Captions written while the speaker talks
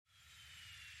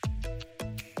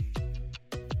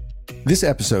This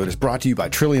episode is brought to you by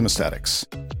Trillium Aesthetics.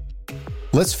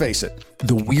 Let's face it,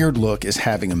 the weird look is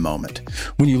having a moment.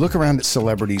 When you look around at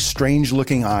celebrities,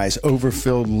 strange-looking eyes,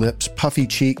 overfilled lips, puffy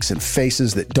cheeks, and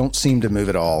faces that don't seem to move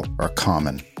at all are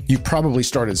common. You've probably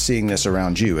started seeing this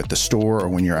around you at the store or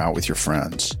when you're out with your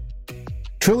friends.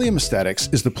 Trillium Aesthetics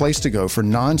is the place to go for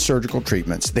non-surgical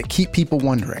treatments that keep people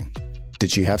wondering, did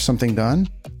she have something done?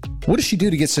 What does she do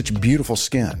to get such beautiful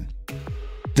skin?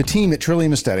 The team at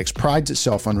Trillium Aesthetics prides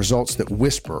itself on results that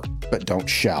whisper but don't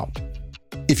shout.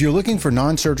 If you're looking for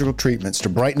non-surgical treatments to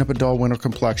brighten up a dull winter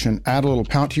complexion, add a little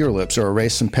pout to your lips, or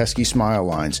erase some pesky smile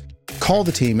lines, call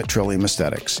the team at Trillium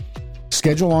Aesthetics.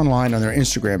 Schedule online on their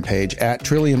Instagram page at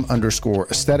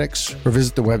Trillium_aesthetics or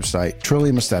visit the website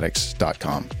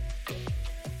trilliumaesthetics.com.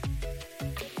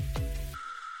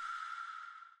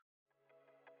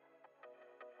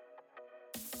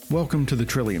 Welcome to the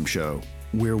Trillium Show,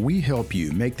 where we help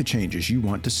you make the changes you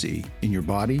want to see in your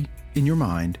body, in your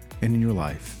mind, and in your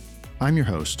life. I'm your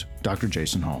host, Dr.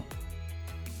 Jason Hall.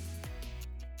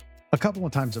 A couple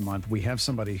of times a month, we have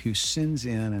somebody who sends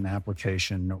in an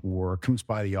application or comes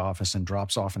by the office and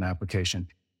drops off an application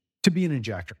to be an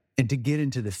injector and to get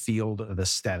into the field of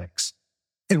aesthetics.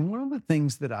 And one of the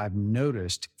things that I've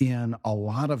noticed in a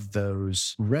lot of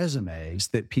those resumes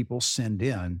that people send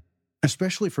in,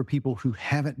 especially for people who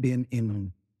haven't been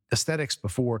in aesthetics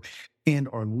before and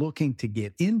are looking to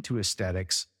get into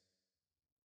aesthetics,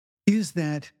 is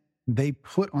that they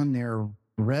put on their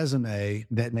resume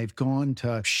that they've gone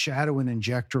to shadow an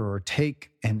injector or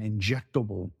take an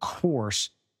injectable course.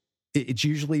 It's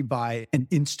usually by an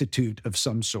institute of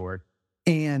some sort.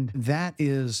 And that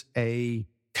is a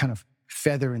kind of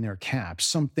feather in their cap,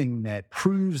 something that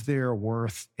proves their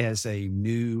worth as a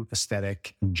new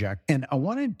aesthetic injector. And I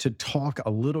wanted to talk a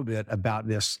little bit about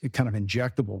this kind of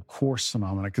injectable course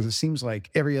phenomenon, because it seems like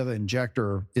every other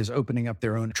injector is opening up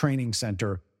their own training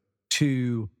center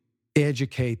to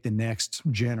educate the next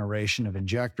generation of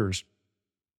injectors,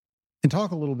 and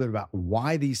talk a little bit about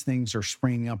why these things are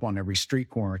springing up on every street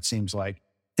corner, it seems like,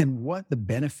 and what the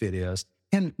benefit is,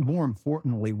 and more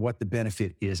importantly, what the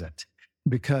benefit isn't.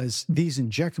 Because these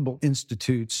injectable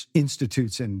institutes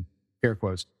in air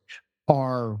quotes,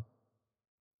 are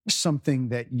something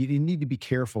that you need to be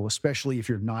careful, especially if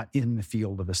you're not in the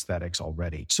field of aesthetics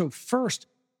already. So first,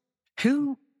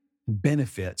 who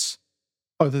benefits,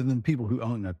 other than people who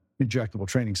own injectable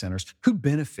training centers, who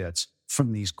benefits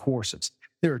from these courses?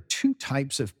 There are two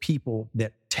types of people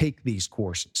that take these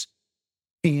courses.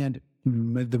 And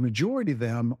the majority of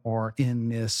them are in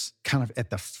this kind of at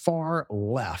the far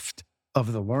left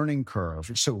of the learning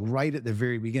curve. So right at the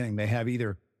very beginning, they have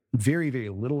either very, very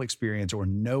little experience or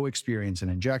no experience in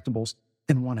injectables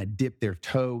and want to dip their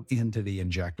toe into the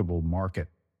injectable market.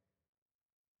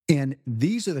 And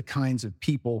these are the kinds of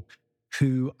people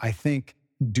who I think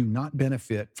do not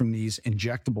benefit from these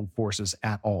injectable courses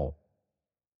at all,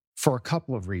 for a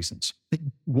couple of reasons.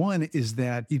 One is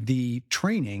that the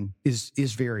training is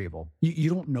variable. You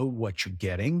don't know what you're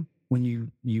getting when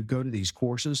you go to these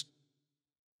courses.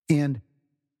 And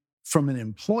from an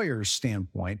employer's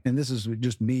standpoint, and this is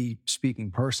just me speaking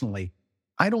personally,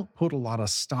 I don't put a lot of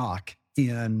stock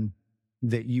in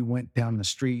that you went down the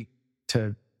street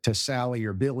to Sally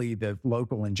or Billy, the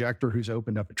local injector who's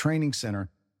opened up a training center,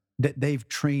 that they've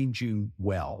trained you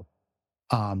well,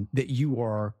 that you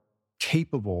are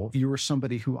capable, you are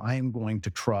somebody who I am going to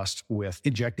trust with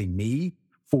injecting me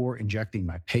for injecting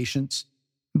my patients,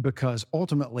 because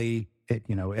ultimately,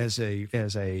 as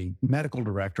a medical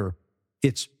director,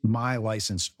 it's my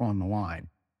license on the line.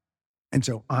 And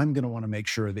so I'm going to want to make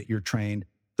sure that you're trained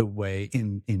the way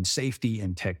in safety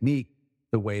and technique,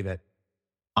 the way that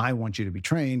I want you to be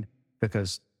trained,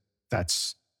 because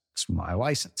that's my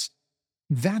license.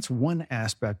 That's one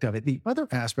aspect of it. The other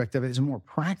aspect of it is a more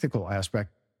practical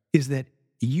aspect, is that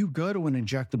you go to an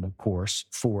injectable course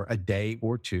for a day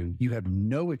or two, you have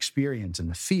no experience in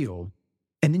the field,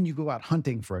 and then you go out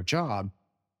hunting for a job.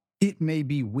 It may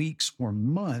be weeks or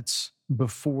months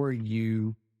before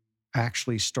you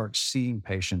actually start seeing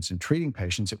patients and treating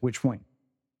patients, at which point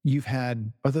you've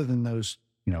had, other than those,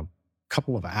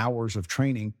 couple of hours of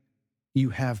training, you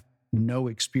have no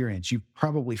experience. You've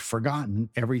probably forgotten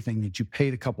everything that you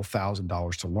paid a couple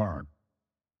 $1,000s to learn.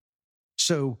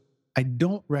 So I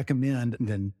don't recommend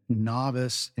the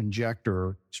novice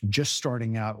injector just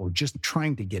starting out or just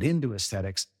trying to get into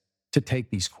aesthetics to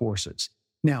take these courses.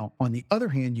 Now, on the other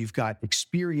hand, you've got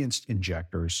experienced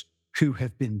injectors who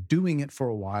have been doing it for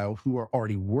a while, who are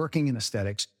already working in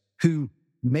aesthetics, who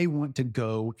may want to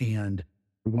go and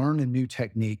learn a new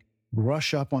technique,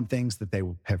 brush up on things that they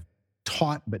have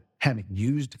taught but haven't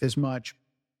used as much.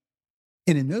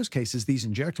 And in those cases, these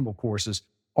injectable courses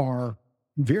are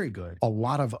very good. A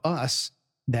lot of us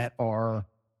that are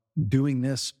doing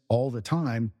this all the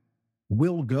time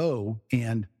will go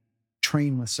and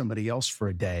train with somebody else for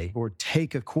a day or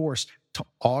take a course to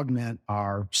augment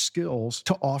our skills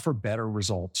to offer better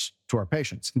results to our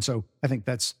patients. And so I think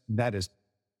that is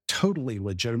totally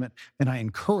legitimate. And I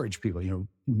encourage people,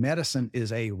 medicine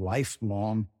is a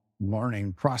lifelong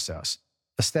learning process,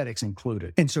 aesthetics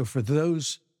included. And so for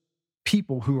those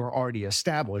people who are already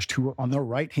established, who are on the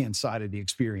right-hand side of the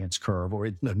experience curve or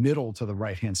in the middle to the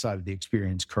right-hand side of the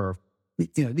experience curve,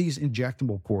 these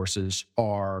injectable courses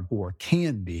are or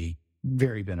can be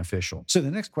very beneficial. So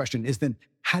the next question is then,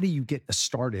 how do you get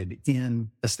started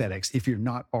in aesthetics if you're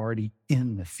not already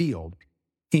in the field?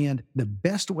 And the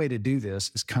best way to do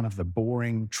this is kind of the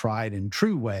boring, tried and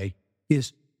true way,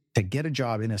 is to get a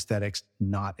job in aesthetics,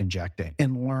 not injecting,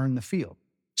 and learn the field.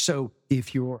 So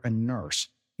if you're a nurse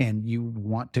and you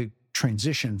want to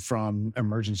transition from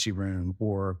emergency room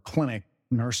or clinic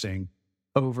nursing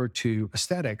over to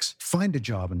aesthetics, find a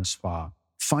job in a spa,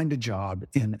 find a job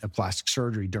in a plastic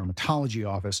surgery, dermatology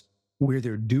office where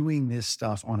they're doing this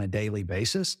stuff on a daily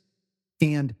basis,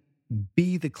 and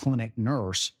be the clinic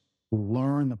nurse.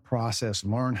 Learn the process,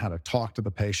 learn how to talk to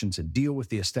the patients and deal with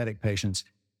the aesthetic patients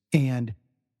and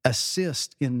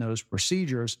assist in those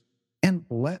procedures, and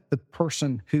let the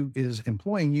person who is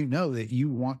employing you know that you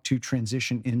want to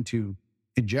transition into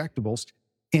injectables,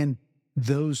 and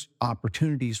those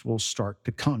opportunities will start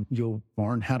to come. You'll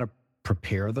learn how to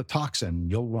prepare the toxin.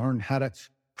 You'll learn how to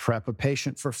prep a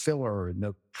patient for filler and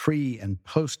the pre and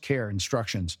post care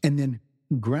instructions. And then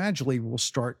gradually we'll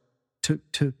start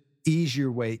to ease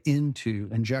your way into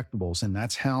injectables. And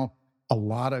that's how a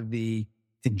lot of the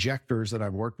injectors that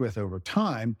I've worked with over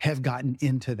time have gotten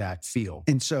into that field.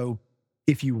 And so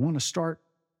if you want to start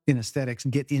in aesthetics,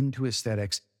 get into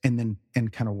aesthetics and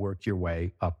kind of work your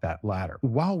way up that ladder.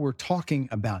 While we're talking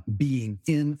about being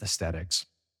in aesthetics,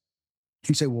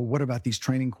 you say, well, what about these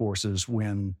training courses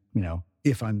when,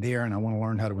 if I'm there and I want to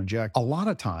learn how to inject? A lot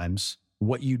of times,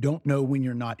 what you don't know when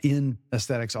you're not in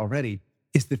aesthetics already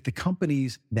is that the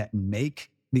companies that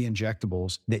make the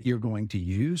injectables that you're going to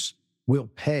use will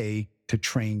pay to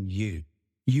train you.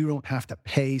 You don't have to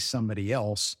pay somebody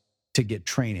else to get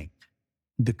training.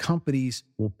 The companies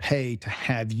will pay to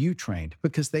have you trained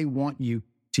because they want you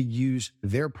to use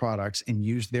their products and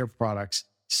use their products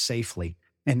safely.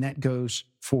 And that goes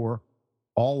for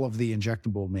all of the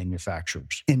injectable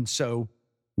manufacturers. And so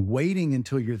waiting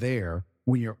until you're there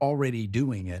when you're already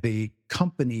doing it, the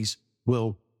companies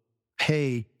will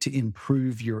pay to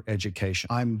improve your education.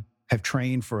 I have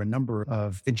trained for a number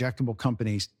of injectable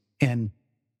companies, and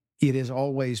it is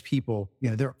always people,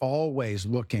 they're always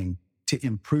looking to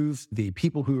improve the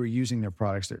people who are using their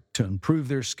products, to improve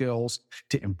their skills,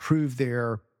 to improve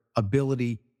their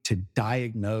ability to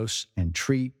diagnose and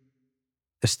treat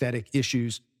aesthetic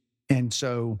issues. And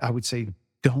so I would say,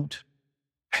 don't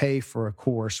pay for a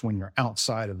course when you're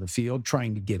outside of the field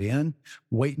trying to get in.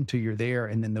 Wait until you're there,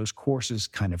 and then those courses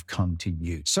kind of come to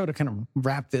you. So to kind of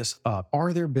wrap this up,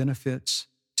 are there benefits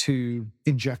to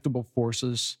injectable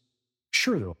courses?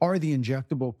 Sure, though. Are the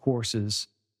injectable courses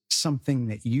something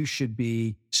that you should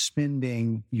be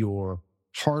spending your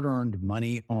hard-earned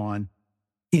money on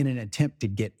in an attempt to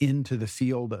get into the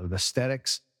field of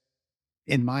aesthetics?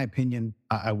 In my opinion,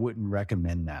 I wouldn't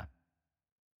recommend that.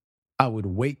 I would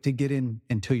wait to get in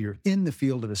until you're in the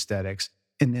field of aesthetics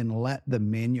and then let the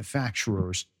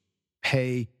manufacturers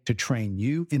pay to train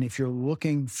you. And if you're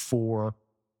looking for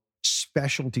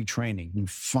specialty training, you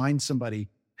find somebody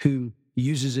who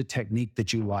uses a technique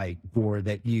that you like, or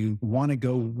that you want to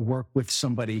go work with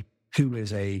somebody who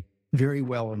is a very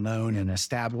well-known and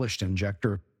established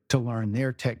injector to learn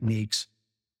their techniques,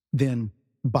 then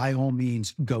by all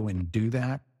means go and do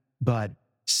that. But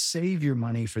save your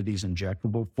money for these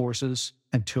injectable courses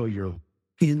until you're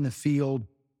in the field,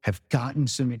 have gotten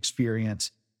some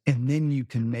experience, and then you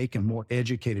can make a more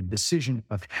educated decision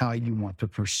of how you want to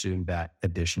pursue that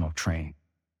additional training.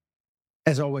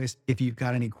 As always, if you've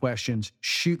got any questions,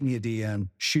 shoot me a DM,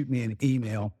 shoot me an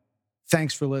email.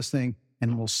 Thanks for listening,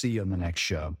 and we'll see you on the next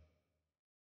show.